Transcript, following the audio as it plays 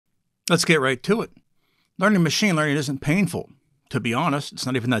Let's get right to it. Learning machine learning isn't painful. To be honest, it's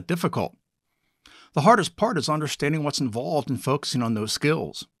not even that difficult. The hardest part is understanding what's involved and focusing on those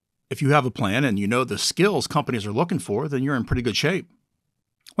skills. If you have a plan and you know the skills companies are looking for, then you're in pretty good shape.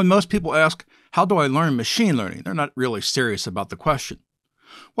 When most people ask, how do I learn machine learning? They're not really serious about the question.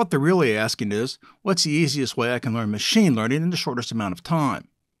 What they're really asking is, what's the easiest way I can learn machine learning in the shortest amount of time?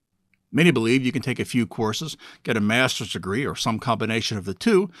 Many believe you can take a few courses, get a master's degree or some combination of the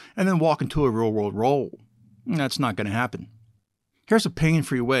two, and then walk into a real-world role. That's not going to happen. Here's a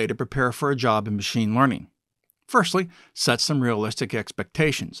pain-free way to prepare for a job in machine learning. Firstly, set some realistic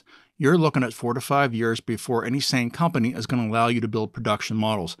expectations. You're looking at 4 to 5 years before any sane company is going to allow you to build production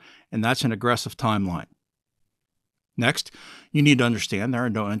models, and that's an aggressive timeline. Next, you need to understand there are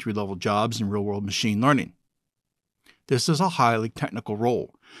no entry-level jobs in real-world machine learning. This is a highly technical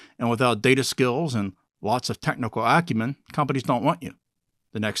role, and without data skills and lots of technical acumen, companies don't want you.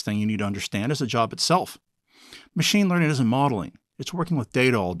 The next thing you need to understand is the job itself. Machine learning isn't modeling. It's working with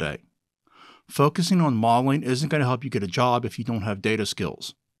data all day. Focusing on modeling isn't going to help you get a job if you don't have data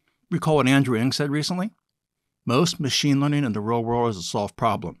skills. Recall what Andrew Ng said recently? Most machine learning in the real world is a solved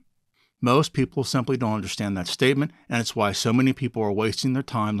problem. Most people simply don't understand that statement, and it's why so many people are wasting their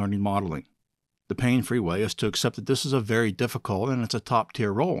time learning modeling. The pain-free way is to accept that this is a very difficult and it's a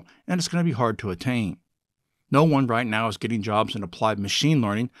top-tier role, and it's going to be hard to attain. No one right now is getting jobs in applied machine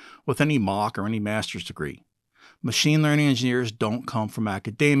learning with any mock or any master's degree. Machine learning engineers don't come from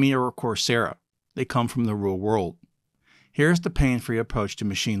academia or Coursera. They come from the real world. Here's the pain-free approach to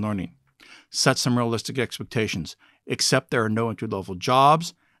machine learning. Set some realistic expectations. Accept there are no entry-level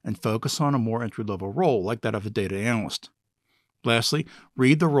jobs, and focus on a more entry-level role like that of a data analyst. Lastly,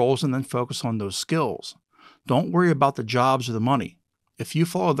 read the roles and then focus on those skills. Don't worry about the jobs or the money. If you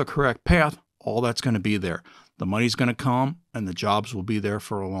follow the correct path, all that's going to be there. The money's going to come, and the jobs will be there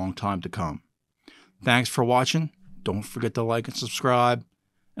for a long time to come. Thanks for watching. Don't forget to like and subscribe,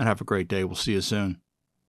 and have a great day. We'll see you soon.